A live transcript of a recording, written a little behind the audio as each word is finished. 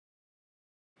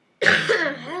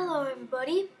Hello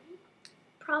everybody.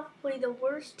 Probably the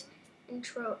worst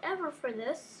intro ever for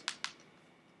this.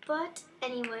 But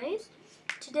anyways,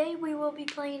 today we will be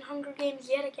playing Hunger Games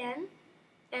yet again.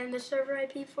 And the server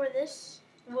IP for this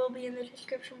will be in the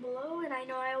description below. And I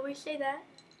know I always say that.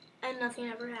 And nothing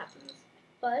ever happens.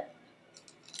 But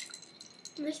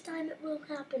this time it will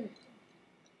happen.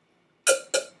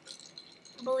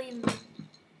 Believe me.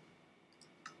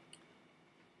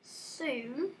 So,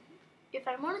 if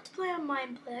I wanted to play on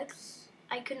Mineplex,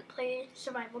 I couldn't play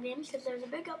survival games because there's a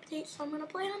big update, so I'm going to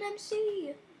play on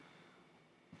MC.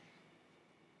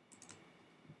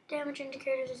 Damage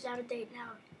indicators is out of date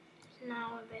now. It's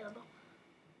now available.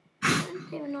 I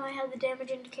didn't even know I had the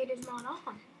damage indicators mod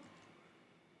on.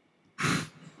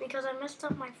 Because I messed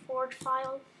up my Forge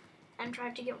file and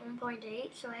tried to get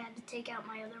 1.8, so I had to take out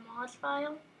my other mods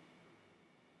file.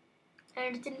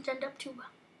 And it didn't end up too well.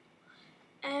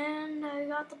 And I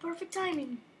got the perfect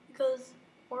timing because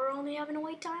we're only having a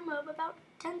wait time of about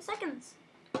 10 seconds.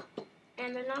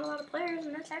 And there's not a lot of players,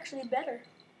 and that's actually better.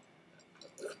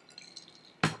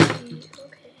 Okay.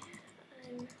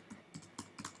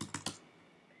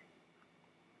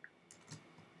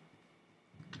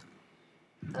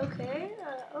 Okay,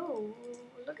 oh,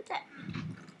 look at that.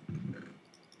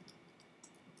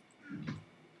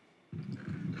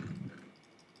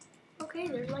 Okay,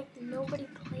 there's like nobody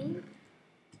playing.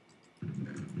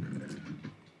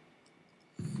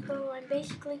 So I'm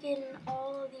basically getting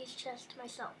all of these chests to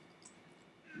myself.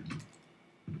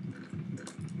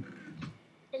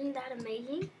 Isn't that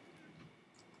amazing?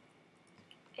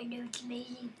 I know it's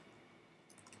amazing.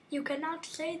 You cannot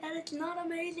say that it's not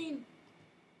amazing.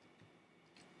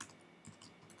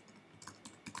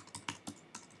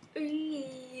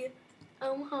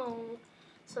 I'm home.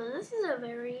 So this is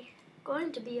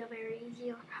going to be a very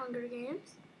easy Hunger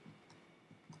Games.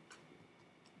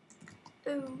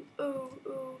 Ooh.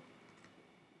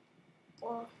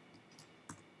 Well,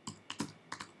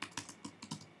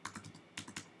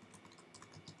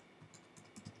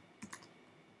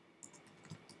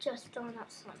 just throwing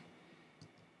out some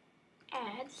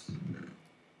ads.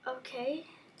 Okay,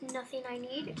 nothing I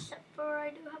need except for I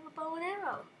do have a bow and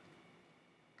arrow.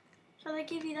 So they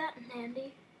give you that in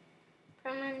handy.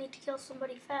 But I'm gonna need to kill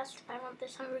somebody fast if I want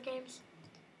this Hunger Games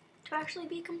to actually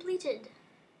be completed.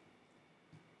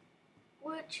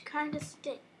 Which kinda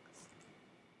stinks.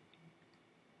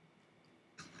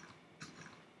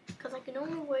 Because I can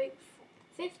only wait for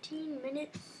 15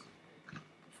 minutes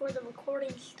before the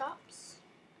recording stops.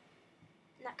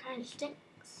 And that kinda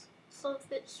stinks. So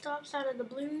if it stops out of the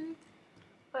blue,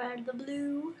 or out of the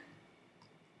blue,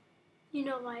 you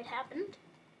know why it happened.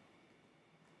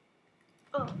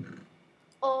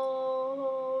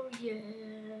 Oh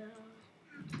yeah.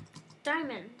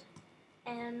 Diamond.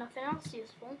 And nothing else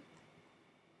useful.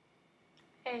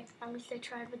 Hey, at least I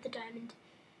tried with the diamond.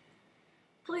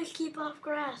 Please keep off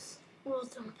grass. Rules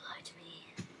don't apply to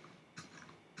me.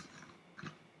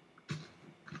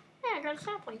 Yeah, I got a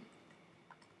sapling.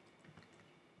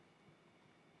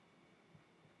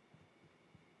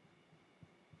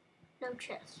 No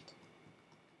chest.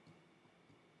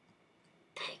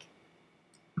 Pig.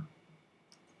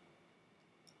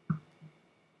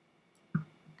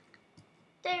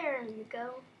 There you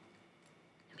go.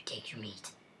 Let me take your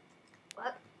meat.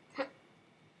 What?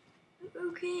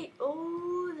 Okay.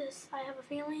 Oh, this. I have a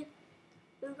feeling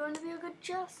this is going to be a good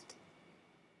chest.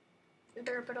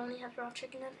 Derp, it only has raw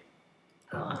chicken in it.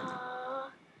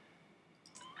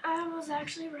 I was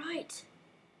actually right.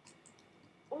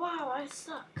 Wow, I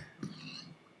suck.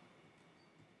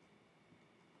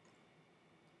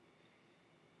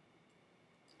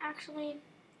 Actually,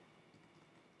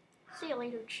 see you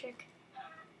later, chick.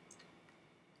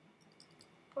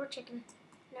 Poor chicken.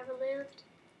 Never lived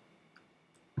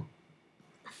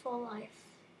a full life.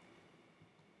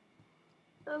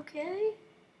 Okay.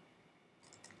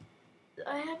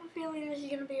 I have a feeling this is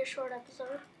going to be a short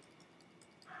episode.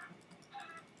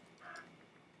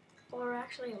 Or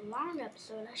actually a long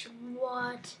episode.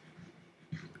 What?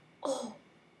 Oh.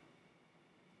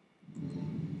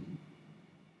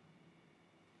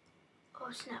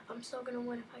 Oh snap, I'm so gonna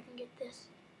win if I can get this.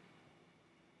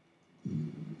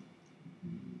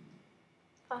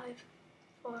 5,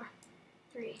 4,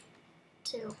 3,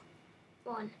 2,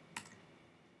 1.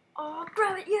 Oh,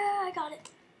 grab it! Yeah, I got it!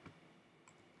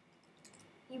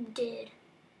 You did.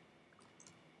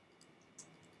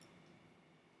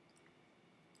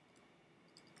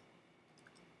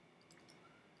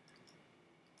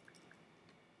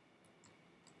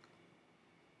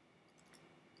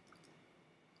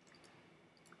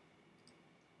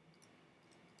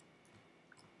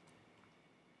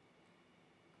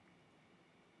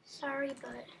 Sorry,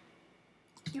 but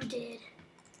you did.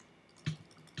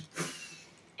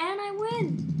 And I win!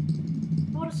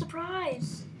 What a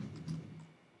surprise!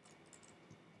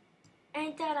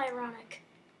 Ain't that ironic?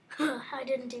 I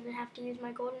didn't even have to use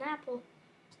my golden apple.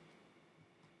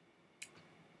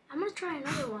 I'm gonna try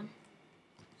another one.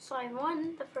 So I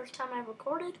won the first time I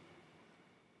recorded,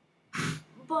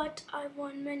 but I've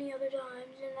won many other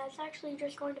times, and that's actually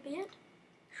just going to be it.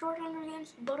 Short Hunger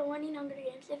Games, but a winning Hunger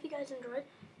Games. If you guys enjoyed,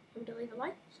 remember to leave a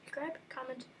like, subscribe,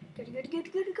 comment.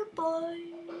 Goodbye.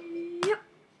 Yep.